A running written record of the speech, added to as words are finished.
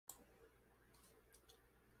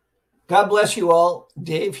God bless you all.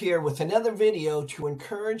 Dave here with another video to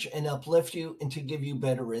encourage and uplift you and to give you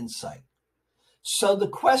better insight. So the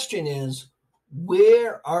question is,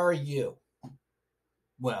 where are you?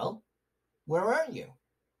 Well, where are you?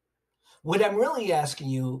 What I'm really asking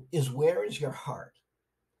you is, where is your heart?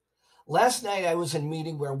 Last night I was in a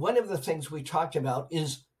meeting where one of the things we talked about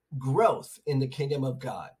is growth in the kingdom of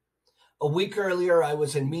God. A week earlier, I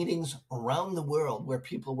was in meetings around the world where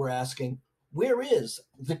people were asking, where is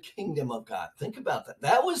the kingdom of God? Think about that.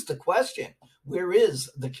 That was the question. Where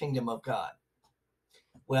is the kingdom of God?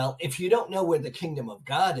 Well, if you don't know where the kingdom of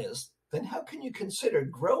God is, then how can you consider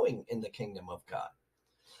growing in the kingdom of God?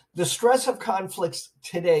 The stress of conflicts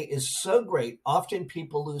today is so great, often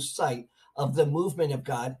people lose sight of the movement of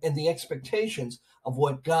God and the expectations of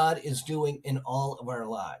what God is doing in all of our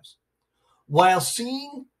lives. While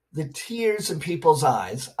seeing the tears in people's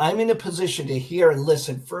eyes, I'm in a position to hear and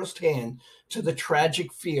listen firsthand to the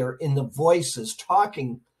tragic fear in the voices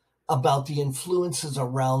talking about the influences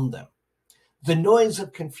around them. The noise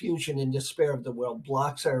of confusion and despair of the world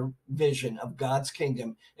blocks our vision of God's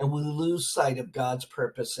kingdom, and we lose sight of God's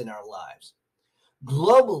purpose in our lives.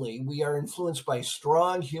 Globally, we are influenced by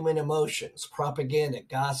strong human emotions, propaganda,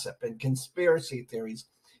 gossip, and conspiracy theories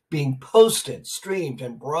being posted, streamed,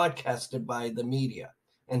 and broadcasted by the media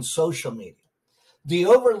and social media. The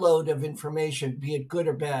overload of information, be it good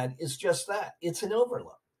or bad, is just that. It's an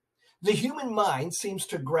overload. The human mind seems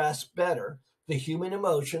to grasp better the human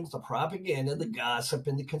emotions, the propaganda, the gossip,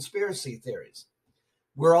 and the conspiracy theories.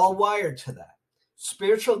 We're all wired to that.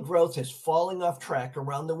 Spiritual growth is falling off track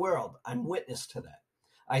around the world. I'm witness to that.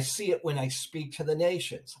 I see it when I speak to the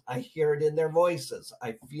nations. I hear it in their voices.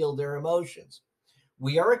 I feel their emotions.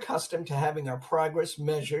 We are accustomed to having our progress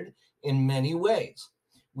measured in many ways.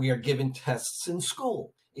 We are given tests in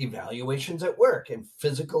school, evaluations at work, and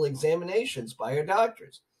physical examinations by our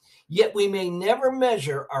doctors. Yet we may never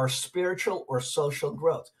measure our spiritual or social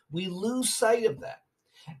growth. We lose sight of that.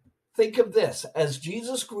 Think of this: as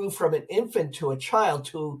Jesus grew from an infant to a child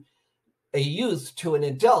to a youth to an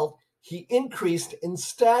adult, he increased in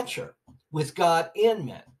stature with God and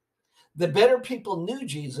men. The better people knew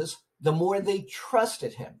Jesus, the more they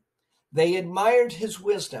trusted him. They admired his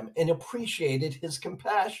wisdom and appreciated his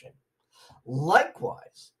compassion.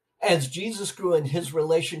 Likewise, as Jesus grew in his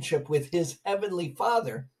relationship with his heavenly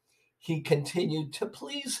Father, he continued to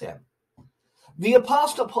please him. The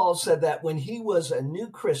Apostle Paul said that when he was a new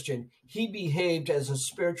Christian, he behaved as a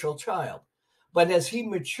spiritual child. But as he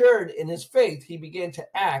matured in his faith, he began to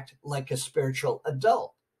act like a spiritual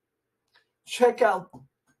adult. Check out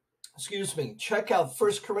 1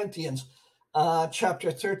 Corinthians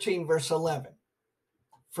chapter 13, verse 11.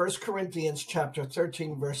 1 Corinthians chapter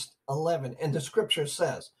 13, verse 11. And the scripture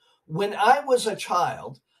says, when I was a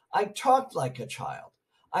child, I talked like a child.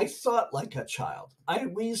 I thought like a child. I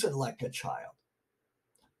reasoned like a child.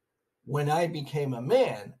 When I became a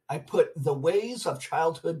man, I put the ways of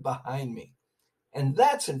childhood behind me. And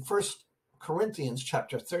that's in 1 Corinthians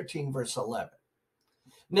chapter 13, verse 11.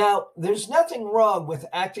 Now, there's nothing wrong with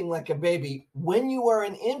acting like a baby when you are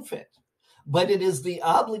an infant, but it is the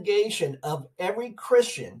obligation of every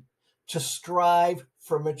Christian to strive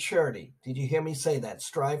for maturity. Did you hear me say that?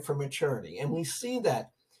 Strive for maturity. And we see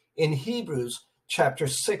that in Hebrews chapter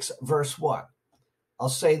 6, verse 1. I'll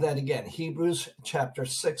say that again. Hebrews chapter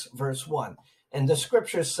 6, verse 1. And the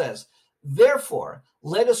scripture says, therefore,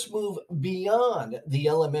 let us move beyond the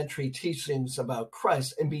elementary teachings about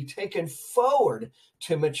Christ and be taken forward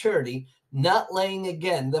to maturity, not laying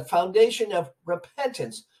again the foundation of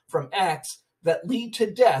repentance from acts that lead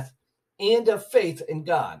to death and of faith in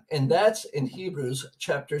God. And that's in Hebrews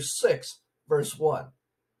chapter 6, verse 1.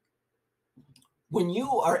 When you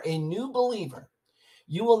are a new believer,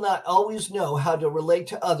 you will not always know how to relate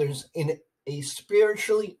to others in a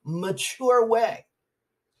spiritually mature way.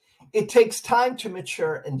 It takes time to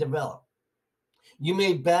mature and develop. You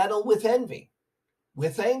may battle with envy,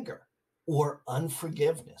 with anger, or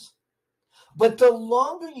unforgiveness. But the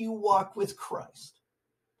longer you walk with Christ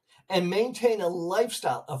and maintain a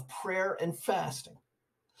lifestyle of prayer and fasting,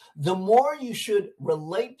 the more you should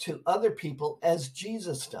relate to other people as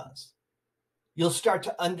Jesus does. You'll start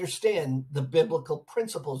to understand the biblical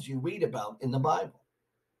principles you read about in the Bible.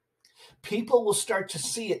 People will start to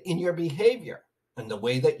see it in your behavior and the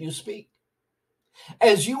way that you speak.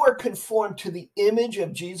 As you are conformed to the image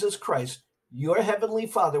of Jesus Christ, your heavenly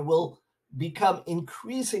Father will become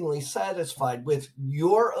increasingly satisfied with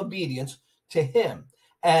your obedience to him,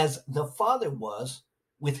 as the Father was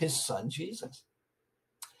with his Son Jesus.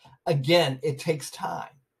 Again, it takes time.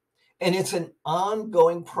 And it's an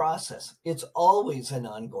ongoing process. It's always an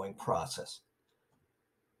ongoing process.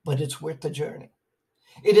 but it's worth the journey.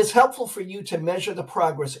 It is helpful for you to measure the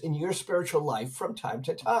progress in your spiritual life from time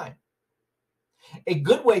to time. A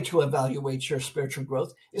good way to evaluate your spiritual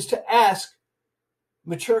growth is to ask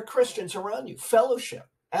mature Christians around you, fellowship.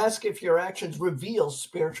 Ask if your actions reveal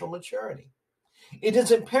spiritual maturity. It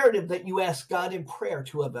is imperative that you ask God in prayer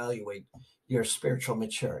to evaluate your spiritual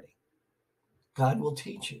maturity. God will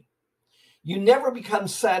teach you. You never become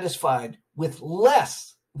satisfied with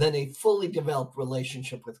less than a fully developed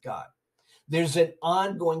relationship with God. There's an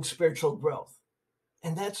ongoing spiritual growth,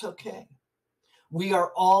 and that's okay. We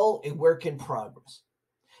are all a work in progress.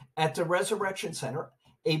 At the Resurrection Center,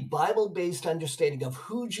 a Bible-based understanding of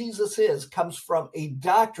who Jesus is comes from a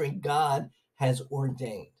doctrine God has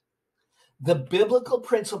ordained. The biblical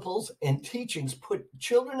principles and teachings put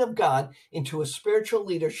children of God into a spiritual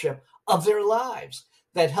leadership of their lives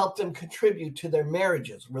that help them contribute to their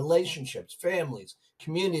marriages, relationships, families,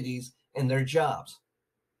 communities, and their jobs.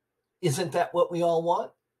 Isn't that what we all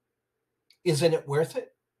want? Isn't it worth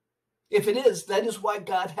it? If it is, that is why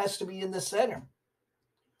God has to be in the center.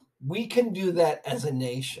 We can do that as a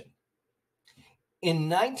nation. In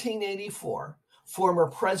 1984, former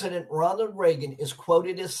President Ronald Reagan is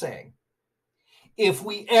quoted as saying, "If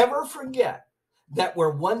we ever forget that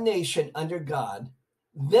we're one nation under God,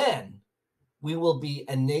 then we will be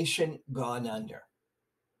a nation gone under."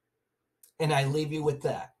 And I leave you with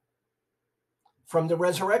that. From the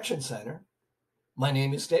Resurrection Center, my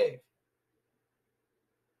name is Dave.